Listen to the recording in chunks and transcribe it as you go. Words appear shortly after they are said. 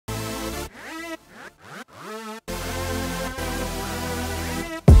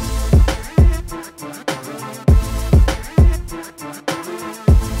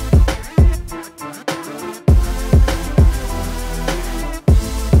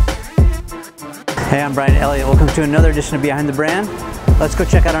Hey, I'm Brian Elliott. Welcome to another edition of Behind the Brand. Let's go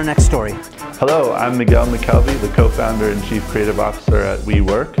check out our next story. Hello, I'm Miguel McKelvey, the co-founder and chief creative officer at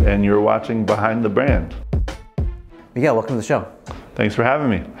WeWork, and you're watching Behind the Brand. Miguel, welcome to the show. Thanks for having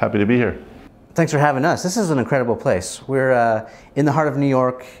me. Happy to be here. Thanks for having us. This is an incredible place. We're in the heart of New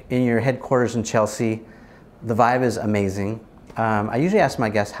York, in your headquarters in Chelsea. The vibe is amazing. I usually ask my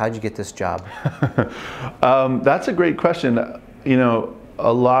guests, how'd you get this job? That's a great question. You know,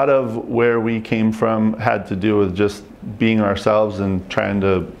 a lot of where we came from had to do with just being ourselves and trying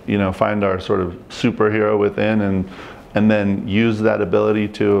to, you know, find our sort of superhero within and then use that ability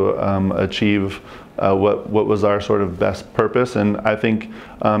to achieve what was our sort of best purpose. And I think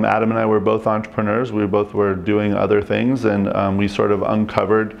Adam and I were both entrepreneurs. We both were doing other things, and we sort of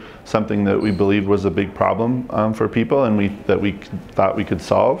uncovered something that we believed was a big problem for people, and that we thought we could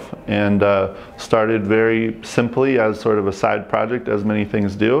solve. And started very simply as sort of a side project, as many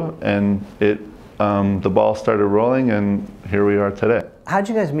things do. And the ball started rolling, and here we are today. How'd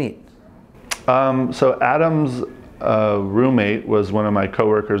you guys meet? So Adam's roommate was one of my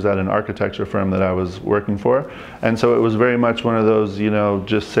coworkers at an architecture firm that I was working for, and so it was very much one of those, you know,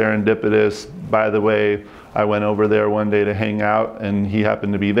 just serendipitous. By the way, I went over there one day to hang out, and he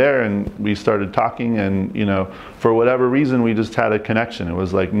happened to be there, and we started talking, and you know, for whatever reason, we just had a connection. It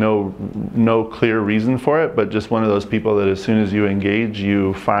was like no clear reason for it, but just one of those people that as soon as you engage,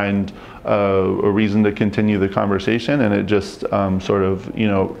 you find a reason to continue the conversation, and it just sort of, you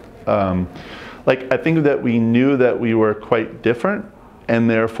know. Like, I think that we knew that we were quite different, and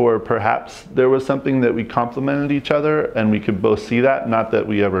therefore perhaps there was something that we complemented each other, and we could both see that. Not that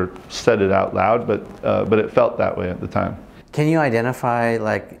we ever said it out loud, but it felt that way at the time. Can you identify,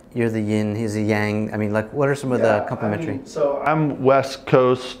 like, you're the yin, he's the yang? I mean, like, what are some of the complementary? I mean, so I'm West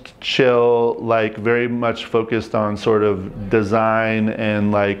Coast, chill, like very much focused on sort of design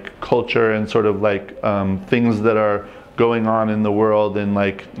and like culture and sort of like things that are going on in the world, and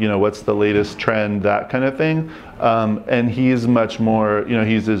like, you know, what's the latest trend, that kind of thing. And he's much more, you know,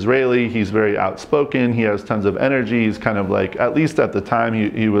 he's Israeli, he's very outspoken, he has tons of energy, he's kind of like, at least at the time,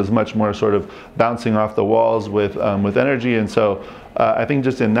 he was much more sort of bouncing off the walls with energy. And so I think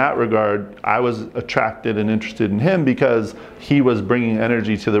just in that regard, I was attracted and interested in him because he was bringing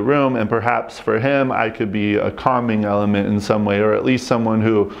energy to the room, and perhaps for him, I could be a calming element in some way, or at least someone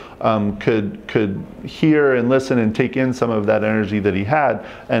who could hear and listen and take in some of that energy that he had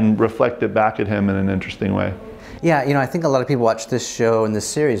and reflect it back at him in an interesting way. Yeah, you know, I think a lot of people watch this show and this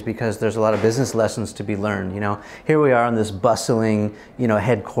series because there's a lot of business lessons to be learned. You know, here we are on this bustling, you know,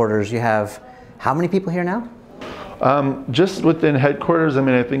 headquarters. You have how many people here now? Just within headquarters, I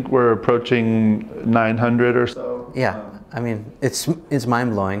mean, I think we're approaching 900 or so. Yeah, I mean, it's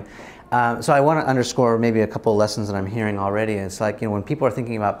mind-blowing. So I want to underscore maybe a couple of lessons that I'm hearing already. It's like, you know, when people are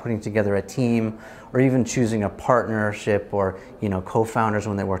thinking about putting together a team or even choosing a partnership or, you know, co-founders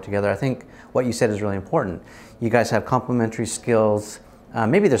when they work together, I think what you said is really important. You guys have complementary skills.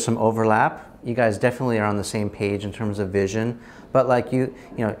 Maybe there's some overlap. You guys definitely are on the same page in terms of vision, but like you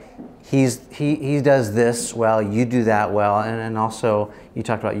know, he does this well, you do that well, and also you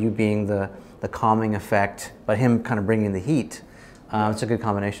talked about you being the calming effect, but him kind of bringing the heat. It's a good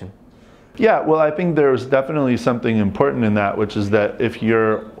combination. Yeah, well, I think there's definitely something important in that, which is that if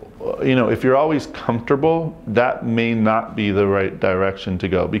you're always comfortable, that may not be the right direction to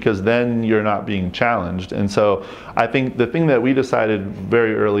go, because then you're not being challenged. And so I think the thing that we decided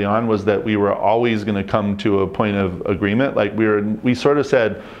very early on was that we were always going to come to a point of agreement. Like we sort of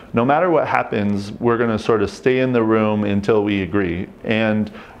said, no matter what happens, we're going to sort of stay in the room until we agree.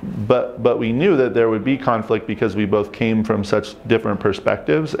 But we knew that there would be conflict because we both came from such different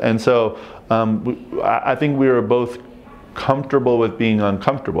perspectives. And so I think we were both comfortable with being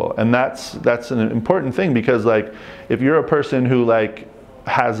uncomfortable, and that's an important thing, because like if you're a person who like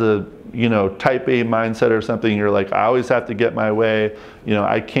has a, you know, type A mindset or something, you're like, I always have to get my way, you know,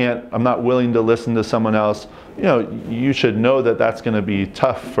 I'm not willing to listen to someone else, you know, you should know that that's going to be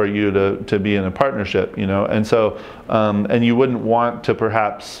tough for you to be in a partnership, you know. And so and you wouldn't want to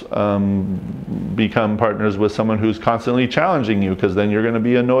perhaps become partners with someone who's constantly challenging you, because then you're going to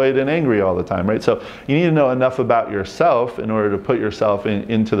be annoyed and angry all the time, right? So you need to know enough about yourself in order to put yourself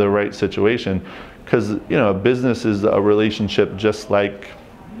into the right situation, because, you know, a business is a relationship just like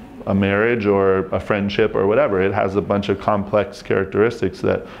a marriage or a friendship or whatever. It has a bunch of complex characteristics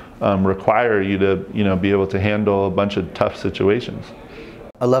that require you to, you know, be able to handle a bunch of tough situations.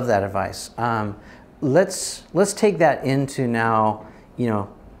 I love that advice. Let's take that into now, you know,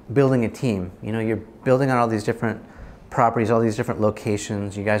 building a team. You know, you're building on all these different properties, all these different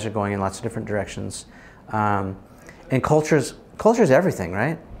locations. You guys are going in lots of different directions, and culture's everything,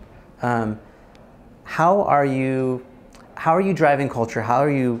 right? how are you driving culture? How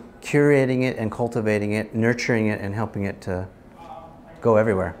are you curating it and cultivating it, nurturing it, and helping it to go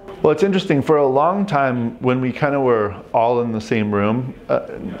everywhere? Well, it's interesting. For a long time, when we kind of were all in the same room,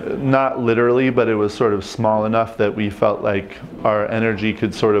 not literally, but it was sort of small enough that we felt like our energy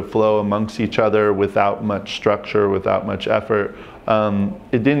could sort of flow amongst each other without much structure, without much effort.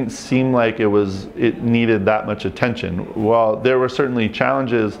 It didn't seem like it needed that much attention. While there were certainly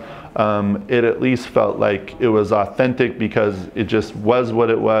challenges, it at least felt like it was authentic because it just was what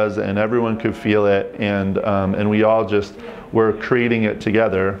it was, and everyone could feel it, and we all just were creating it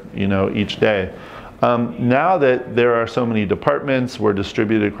together, each day. Now that there are so many departments, we're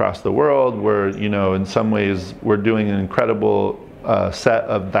distributed across the world, in some ways we're doing an incredible set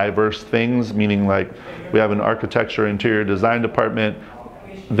of diverse things, meaning like we have an architecture interior design department.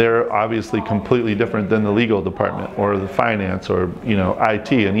 They're obviously completely different than the legal department or the finance or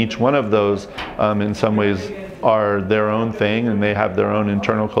IT, and each one of those in some ways are their own thing, and they have their own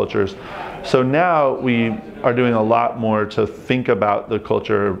internal cultures. So now we are doing a lot more to think about the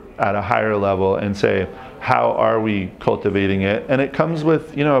culture at a higher level and say, how are we cultivating it? And it comes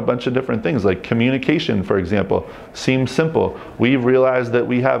with a bunch of different things, like communication, for example. Seems simple. We've realized that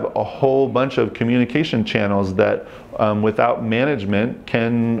we have a whole bunch of communication channels that without management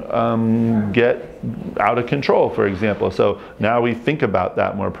can get out of control, for example. So now we think about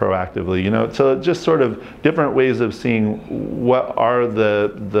that more proactively, so just sort of different ways of seeing what are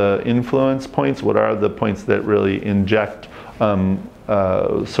the influence points, what are the points that really inject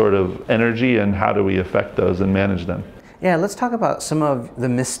sort of energy, and how do we affect those and manage them? Yeah, let's talk about some of the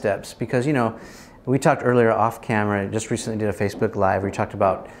missteps, because we talked earlier off camera, just recently did a Facebook Live where we talked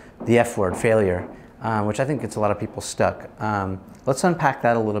about the F word, failure, which I think gets a lot of people stuck. Let's unpack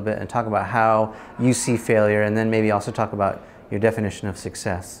that a little bit and talk about how you see failure, and then maybe also talk about your definition of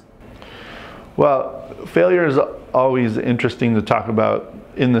success. Well, failure is always interesting to talk about,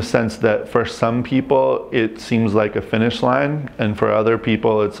 in the sense that for some people it seems like a finish line, and for other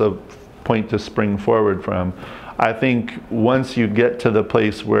people it's a point to spring forward from. I think once you get to the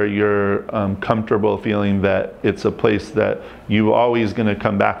place where you're comfortable feeling that it's a place that you're always going to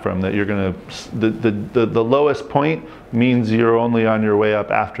come back from, that you're going to, the lowest point means you're only on your way up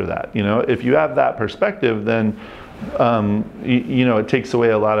after that. If you have that perspective, then it takes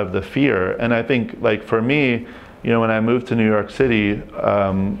away a lot of the fear. And I think, like for me, when I moved to New York City,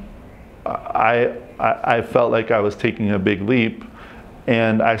 I felt like I was taking a big leap.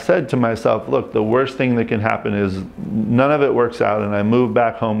 And I said to myself, look, the worst thing that can happen is none of it works out, and I move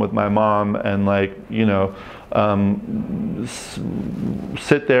back home with my mom and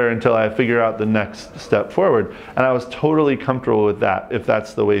sit there until I figure out the next step forward. And I was totally comfortable with that if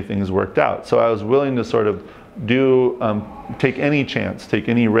that's the way things worked out. So I was willing to sort of take any chance, take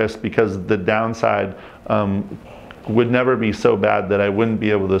any risk, because the downside would never be so bad that I wouldn't be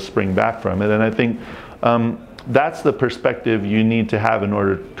able to spring back from it. And I think that's the perspective you need to have in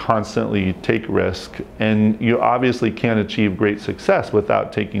order to constantly take risk. And you obviously can't achieve great success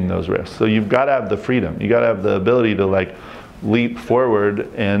without taking those risks. So you've got to have the freedom. You got to have the ability to leap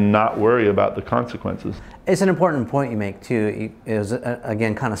forward and not worry about the consequences. It's an important point you make too. It was,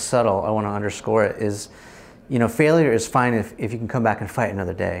 again, kind of subtle. I want to underscore it. Is failure is fine if you can come back and fight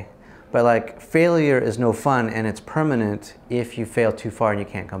another day. But failure is no fun, and it's permanent if you fail too far and you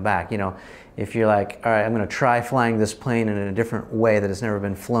can't come back. If you're like, all right, I'm going to try flying this plane in a different way that has never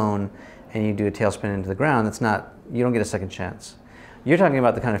been flown, and you do a tailspin into the ground, you don't get a second chance. You're talking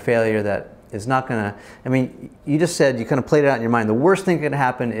about the kind of failure that is not going to, you just said, you kind of played it out in your mind. The worst thing that could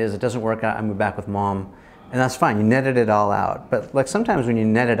happen is it doesn't work out, I move back with mom, and that's fine. You netted it all out. But sometimes when you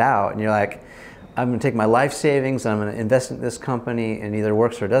net it out and you're like, I'm going to take my life savings and I'm going to invest in this company, and either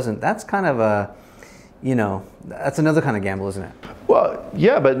works or doesn't, that's kind of that's another kind of gamble, isn't it? Well,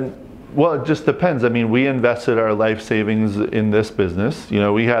 yeah, but it just depends. We invested our life savings in this business.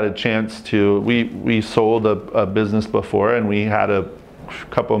 We had a chance to, we sold a business before, and we had a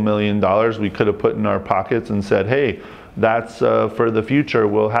couple $1 million we could have put in our pockets and said, hey, that's for the future.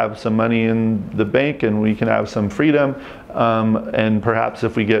 We'll have some money in the bank and we can have some freedom. And perhaps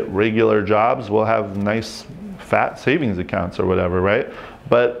if we get regular jobs, we'll have nice fat savings accounts or whatever, right?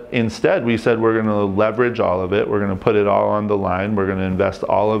 But instead we said we're going to leverage all of it. We're going to put it all on the line. We're going to invest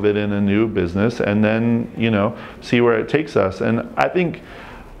all of it in a new business, and then, see where it takes us. And I think,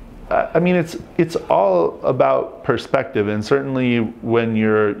 it's all about perspective. And certainly when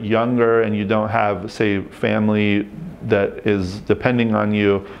you're younger and you don't have, say, family that is depending on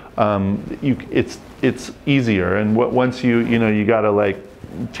you, it's easier. And once you got to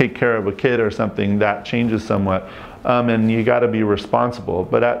take care of a kid or something, that changes somewhat. And you got to be responsible.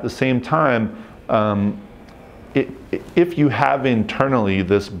 But at the same time, if you have internally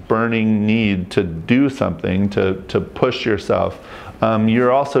this burning need to do something, to push yourself,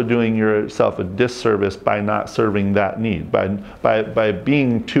 you're also doing yourself a disservice by not serving that need, by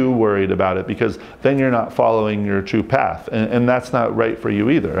being too worried about it, because then you're not following your true path, and that's not right for you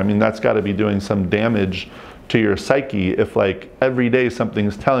either. I mean, that's got to be doing some damage to your psyche if like every day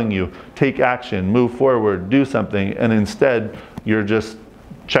something's telling you, take action, move forward, do something, and instead you're just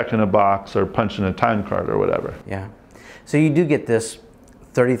checking a box or punching a time card or whatever. Yeah. So you do get this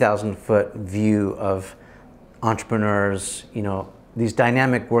 30,000-foot view of entrepreneurs, you know, these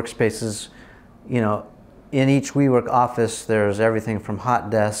dynamic workspaces. You know, in each WeWork office, there's everything from hot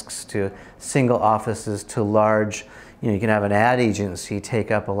desks to single offices to large, you know, you can have an ad agency take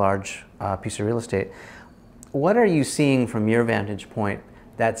up a large piece of real estate. What are you seeing from your vantage point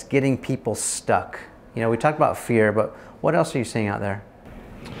that's getting people stuck? You know, we talked about fear, but what else are you seeing out there?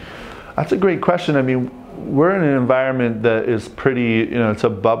 That's a great question. I mean, we're in an environment that is pretty, you know, it's a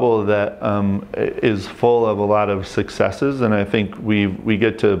bubble that is full of a lot of successes, and I think we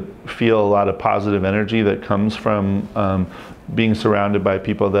get to feel a lot of positive energy that comes from being surrounded by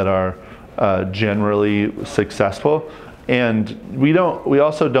people that are generally successful. And we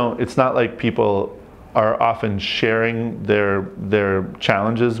also don't, it's not like people are often sharing their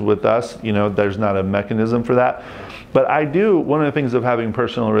challenges with us. You know, there's not a mechanism for that. But one of the things of having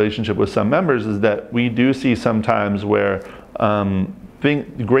personal relationship with some members is that we do see sometimes where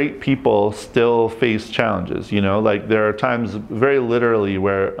great people still face challenges. You know, like there are times very literally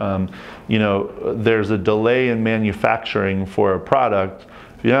where, you know, there's a delay in manufacturing for a product.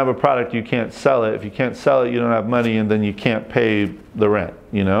 If you don't have a product, you can't sell it. If you can't sell it, you don't have money, and then you can't pay the rent,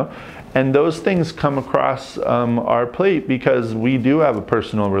 you know? And those things come across our plate because we do have a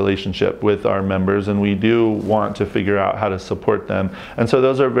personal relationship with our members, and we do want to figure out how to support them. And so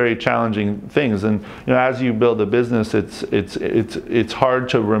those are very challenging things. And you know, as you build a business, it's hard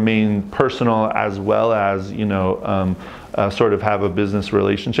to remain personal as well as, you know, sort of have a business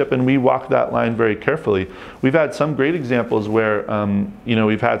relationship, and we walk that line very carefully. We've had some great examples where you know,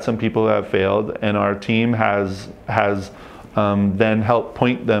 we've had some people who have failed, and our team has then helped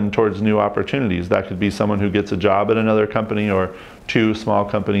point them towards new opportunities. That could be someone who gets a job at another company, or two small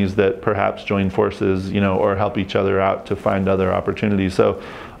companies that perhaps join forces, you know, or help each other out to find other opportunities. So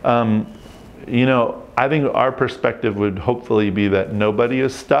you know, I think our perspective would hopefully be that nobody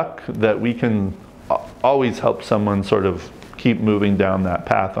is stuck, that we can always help someone sort of keep moving down that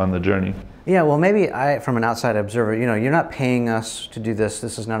path on the journey. Yeah, well, maybe from an outside observer, you know, you're not paying us to do this.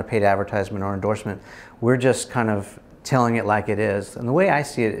 This is not a paid advertisement or endorsement. We're just kind of telling it like it is. And the way I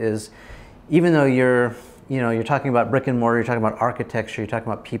see it is, even though you're talking about brick and mortar, you're talking about architecture, you're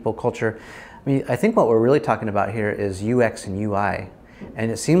talking about people, culture. I mean, I think what we're really talking about here is UX and UI.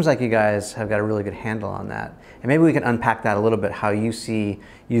 And it seems like you guys have got a really good handle on that. And maybe we can unpack that a little bit, how you see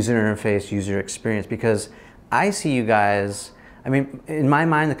user interface, user experience, because I see you guys, I mean, in my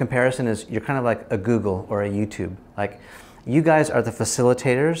mind, the comparison is you're kind of like a Google or a YouTube. Like, you guys are the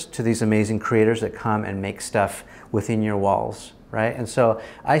facilitators to these amazing creators that come and make stuff within your walls, right? And so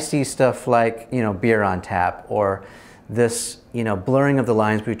I see stuff like, you know, beer on tap, or this, you know, blurring of the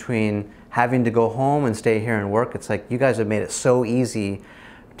lines between having to go home and stay here and work. It's like you guys have made it so easy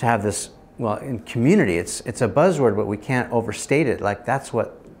to have this, well, in community, it's a buzzword, but we can't overstate it. Like, that's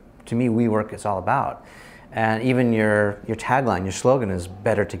what, to me, WeWork is all about. And even your tagline, your slogan is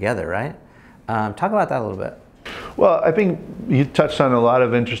better together, right? Talk about that a little bit. Well, I think you touched on a lot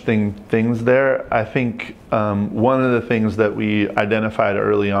of interesting things there. I think one of the things that we identified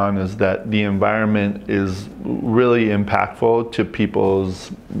early on is that the environment is really impactful to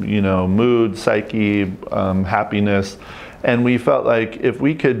people's, you know, mood, psyche, happiness. And we felt like if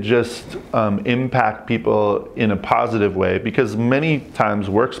we could just impact people in a positive way, because many times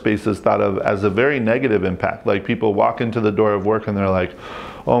workspace is thought of as a very negative impact. Like, people walk into the door of work and they're like,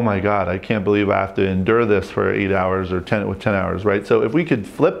 oh my God, I can't believe I have to endure this for 8 hours or 10 hours, right? So if we could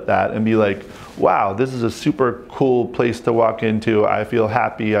flip that and be like, wow, this is a super cool place to walk into. I feel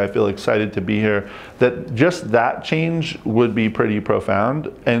happy, I feel excited to be here. That just that change would be pretty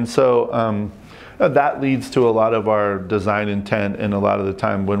profound. And so that leads to a lot of our design intent, and a lot of the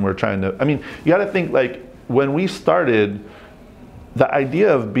time when we're trying to, I mean, you gotta think, like, when we started, the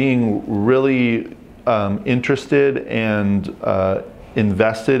idea of being really interested and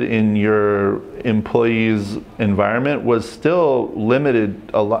invested in your employees' environment was still limited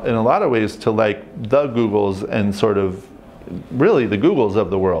in a lot of ways to like the Googles and sort of really the Googles of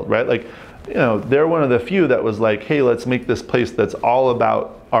the world, right? Like, you know, they're one of the few that was like, hey, let's make this place that's all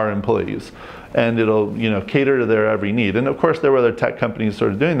about our employees, and it'll, you know, cater to their every need. And of course there were other tech companies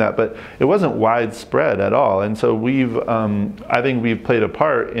sort of doing that, but it wasn't widespread at all. And so we've, I think we've played a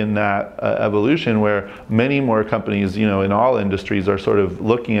part in that evolution, where many more companies, you know, in all industries are sort of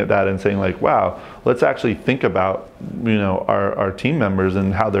looking at that and saying like, wow, let's actually think about, you know, our team members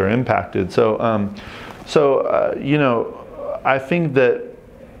and how they're impacted. So, you know, I think that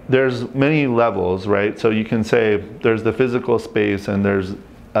there's many levels, right? So you can say there's the physical space, and there's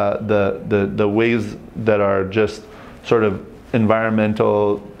the ways that are just sort of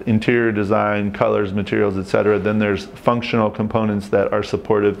environmental, interior design, colors, materials, etc. Then there's functional components that are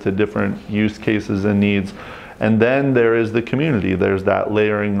supportive to different use cases and needs. And then there is the community. There's that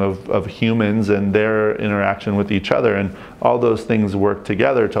layering of humans and their interaction with each other, and all those things work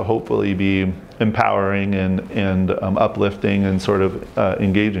together to hopefully be empowering and uplifting and sort of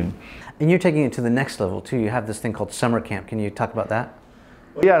engaging. And you're taking it to the next level too. You have this thing called summer camp. Can you talk about that?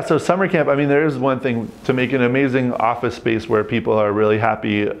 Yeah, so summer camp, I mean, there is one thing: to make an amazing office space where people are really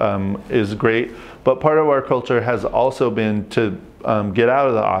happy is great, but part of our culture has also been to get out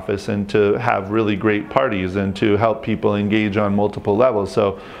of the office and to have really great parties and to help people engage on multiple levels.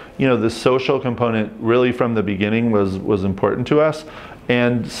 So, you know, the social component really from the beginning was important to us.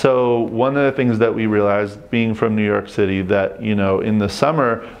 And so one of the things that we realized, being from New York City, that, you know, in the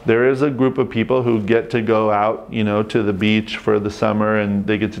summer there is a group of people who get to go out, you know, to the beach for the summer, and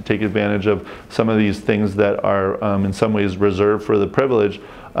they get to take advantage of some of these things that are in some ways reserved for the privileged.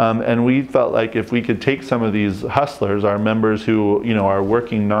 And we felt like if we could take some of these hustlers, our members who, you know, are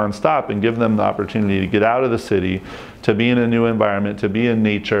working nonstop, and give them the opportunity to get out of the city, to be in a new environment, to be in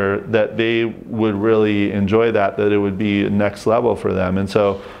nature, that they would really enjoy that it would be next level for them. And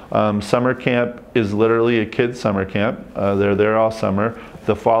so summer camp is literally a kids summer camp. They're there all summer.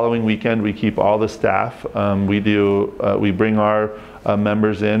 The following weekend we keep all the staff. We bring our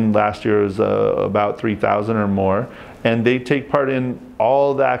members in. Last year was about 3,000 or more. And they take part in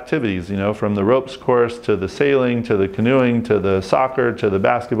all the activities, you know, from the ropes course to the sailing, to the canoeing, to the soccer, to the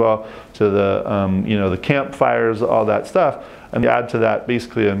basketball, to the, you know, the campfires, all that stuff. And add to that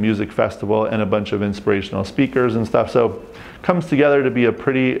basically a music festival and a bunch of inspirational speakers and stuff. So it comes together to be a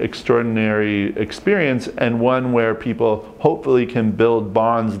pretty extraordinary experience, and one where people hopefully can build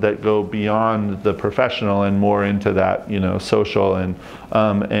bonds that go beyond the professional and more into that, you know, social. And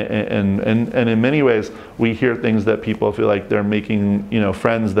in many ways we hear things that people feel like they're making, you know,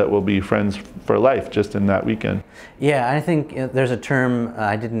 friends that will be friends for life just in that weekend. Yeah, I think there's a term,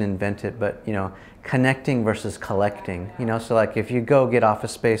 I didn't invent it, but, you know, connecting versus collecting. You know, so like if you go get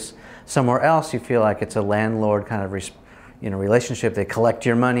office space somewhere else, you feel like it's a landlord kind of relationship. They collect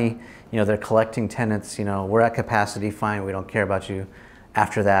your money, you know, they're collecting tenants, you know, we're at capacity, fine, we don't care about you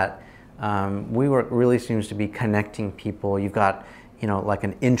after that. WeWork really seems to be connecting people. You've got, you know, like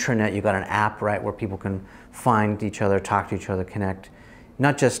an intranet, you've got an app, right, where people can find each other, talk to each other, connect,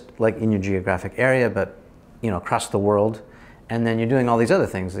 not just like in your geographic area, but, you know, across the world. And then you're doing all these other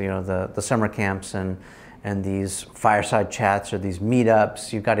things, you know, the summer camps and these fireside chats or these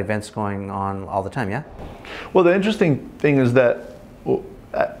meetups. You've got events going on all the time, yeah? Well, the interesting thing is that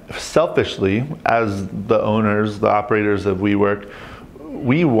selfishly, as the owners, the operators of WeWork,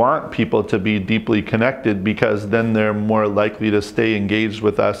 we want people to be deeply connected, because then they're more likely to stay engaged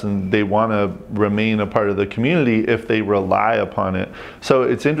with us, and they want to remain a part of the community if they rely upon it. So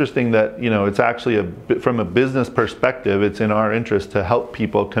it's interesting that, you know, it's actually from a business perspective, it's in our interest to help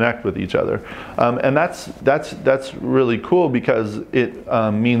people connect with each other. And that's really cool, because it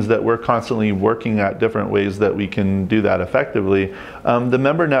means that we're constantly working at different ways that we can do that effectively. The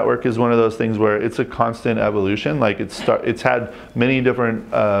member network is one of those things where it's a constant evolution. Like it's had many different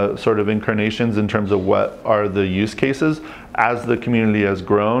sort of incarnations in terms of what are the use cases. As the community has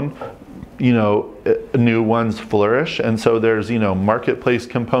grown, you know, new ones flourish. And so there's, you know, marketplace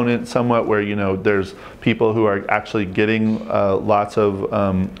component somewhat, where, you know, there's people who are actually getting lots of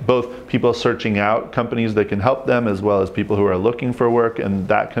both people searching out companies that can help them, as well as people who are looking for work, and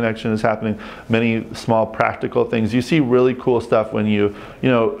that connection is happening. Many small practical things. You see really cool stuff when you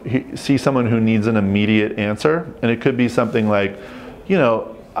know, see someone who needs an immediate answer, and it could be something like, you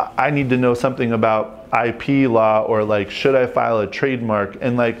know, I need to know something about IP law, or like, should I file a trademark?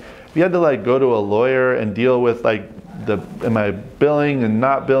 And like, if you had to like go to a lawyer and deal with like, am I billing and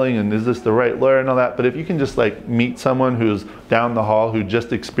not billing, and is this the right lawyer and all that? But if you can just like meet someone who's down the hall who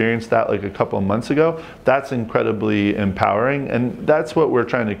just experienced that like a couple of months ago, that's incredibly empowering. And that's what we're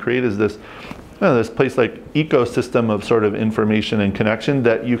trying to create, is this, you know, this place like ecosystem of sort of information and connection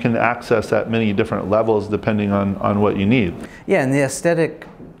that you can access at many different levels depending on what you need. Yeah, and the aesthetic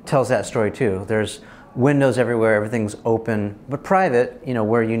tells that story too. There's windows everywhere, everything's open, but private,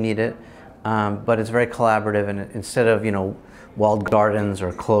 where you need it. But it's very collaborative, and instead of, walled gardens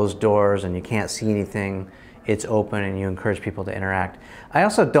or closed doors and you can't see anything, it's open and you encourage people to interact. I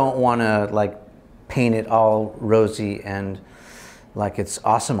also don't want to like paint it all rosy and like it's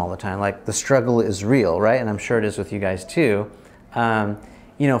awesome all the time. Like the struggle is real, right? And I'm sure it is with you guys too.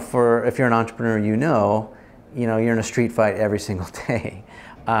 If you're an entrepreneur, you're in a street fight every single day.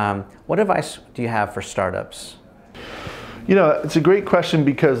 What advice do you have for startups? It's a great question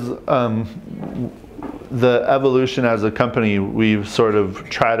because the evolution as a company, we've sort of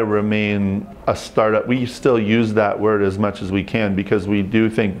tried to remain a startup. We still use that word as much as we can because we do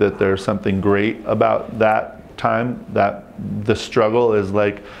think that there's something great about that time, that the struggle is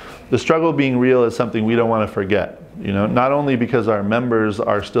like, the struggle being real is something we don't want to forget. Not only because our members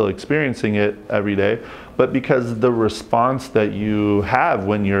are still experiencing it every day, but because the response that you have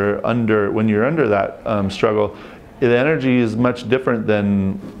when you're under that struggle, the energy is much different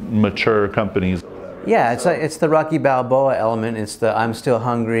than mature companies. Yeah, it's the Rocky Balboa element. It's the I'm still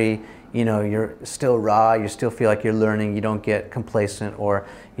hungry. You're still raw. You still feel like you're learning. You don't get complacent, or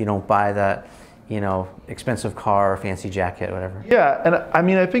you don't buy that expensive car or fancy jacket, whatever. Yeah, and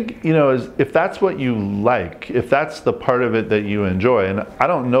I think, if that's what you like, if that's the part of it that you enjoy, and I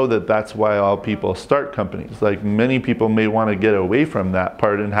don't know that that's why all people start companies. Like many people may want to get away from that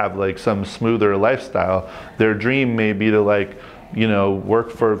part and have like some smoother lifestyle. Their dream may be to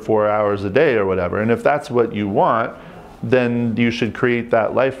work for 4 hours a day or whatever. And if that's what you want, then you should create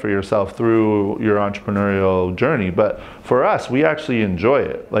that life for yourself through your entrepreneurial journey. But for us, we actually enjoy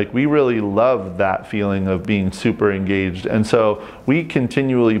it. Like we really love that feeling of being super engaged. And so we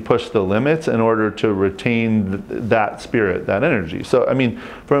continually push the limits in order to retain that spirit, that energy. So,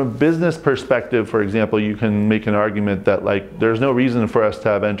 from a business perspective, for example, you can make an argument that there's no reason for us to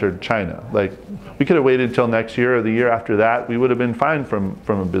have entered China. Like we could have waited till next year or the year after that. We would have been fine from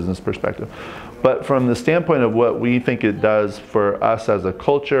a business perspective. But from the standpoint of what we think it does for us as a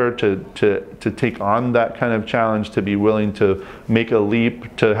culture to take on that kind of challenge, to be willing to make a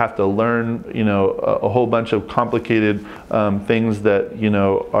leap, to have to learn, a whole bunch of complicated things that,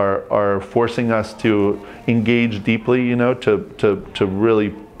 are forcing us to engage deeply, to really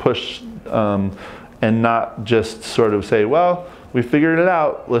push and not just sort of say, well, we figured it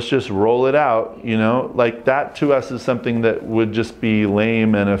out, let's just roll it out, like that to us is something that would just be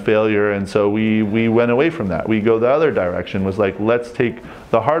lame and a failure. And so we went away from that. We go the other direction, was like, let's take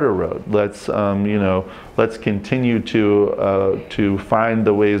the harder road. Let's, let's continue to find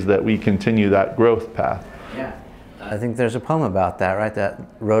the ways that we continue that growth path. Yeah, I think there's a poem about that, right? That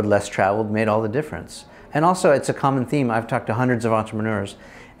road less traveled made all the difference. And also it's a common theme. I've talked to hundreds of entrepreneurs,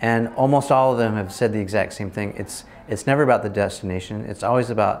 and almost all of them have said the exact same thing. It's never about the destination. It's always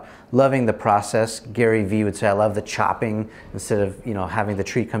about loving the process. Gary Vee would say, I love the chopping instead of having the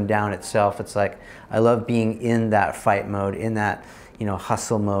tree come down itself. It's like, I love being in that fight mode, in that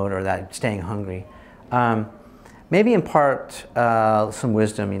hustle mode, or that staying hungry. Maybe impart some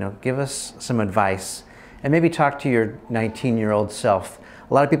wisdom, give us some advice, and maybe talk to your 19-year-old self.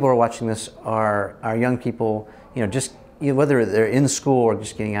 A lot of people who are watching this are young people, whether they're in school or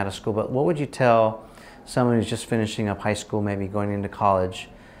just getting out of school, but what would you tell someone who's just finishing up high school, maybe going into college,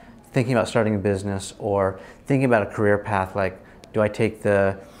 thinking about starting a business or thinking about a career path? Like, do I take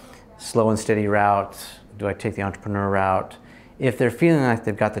the slow and steady route? Do I take the entrepreneur route? If they're feeling like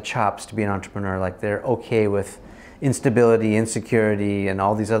they've got the chops to be an entrepreneur, like they're okay with instability, insecurity, and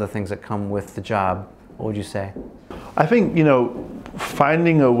all these other things that come with the job, what would you say? I think,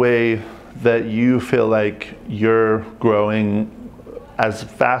 finding a way that you feel like you're growing as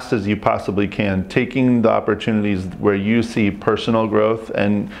fast as you possibly can, taking the opportunities where you see personal growth.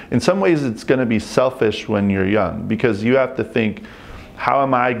 And in some ways it's going to be selfish when you're young, because you have to think, how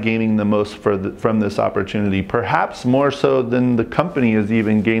am I gaining the most from this opportunity? Perhaps more so than the company is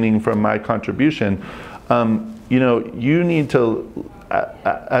even gaining from my contribution. You need to,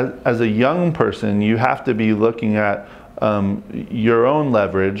 as a young person, you have to be looking at your own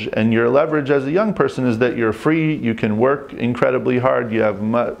leverage, and your leverage as a young person is that you're free, you can work incredibly hard, you have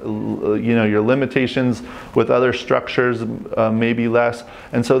your limitations with other structures maybe less,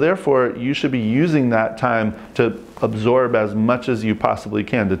 and so therefore you should be using that time to absorb as much as you possibly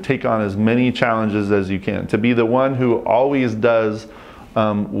can, to take on as many challenges as you can, to be the one who always does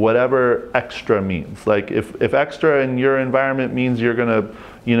whatever extra means. Like if extra in your environment means you're gonna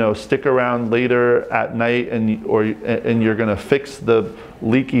stick around later at night and you're gonna fix the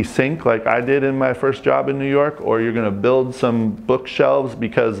leaky sink like I did in my first job in New York, or you're gonna build some bookshelves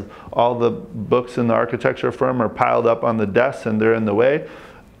because all the books in the architecture firm are piled up on the desks and they're in the way,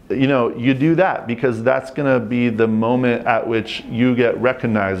 you know, you do that because that's going to be the moment at which you get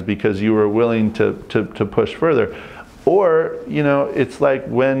recognized because you were willing to push further. Or, you know, it's like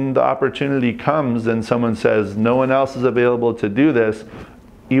when the opportunity comes and someone says, no one else is available to do this,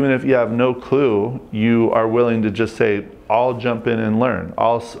 even if you have no clue, you are willing to just say, I'll jump in and learn.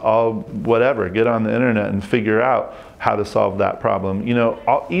 I'll whatever, get on the internet and figure out how to solve that problem. You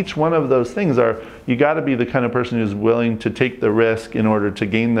know, each one of those things are, you got to be the kind of person who's willing to take the risk in order to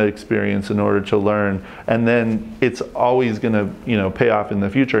gain the experience, in order to learn, and then it's always going to, you know, pay off in the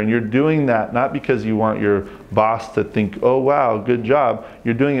future. And you're doing that not because you want your boss to think, oh wow, good job.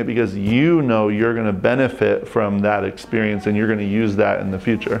 You're doing it because you know you're going to benefit from that experience and you're going to use that in the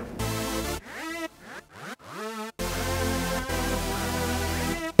future.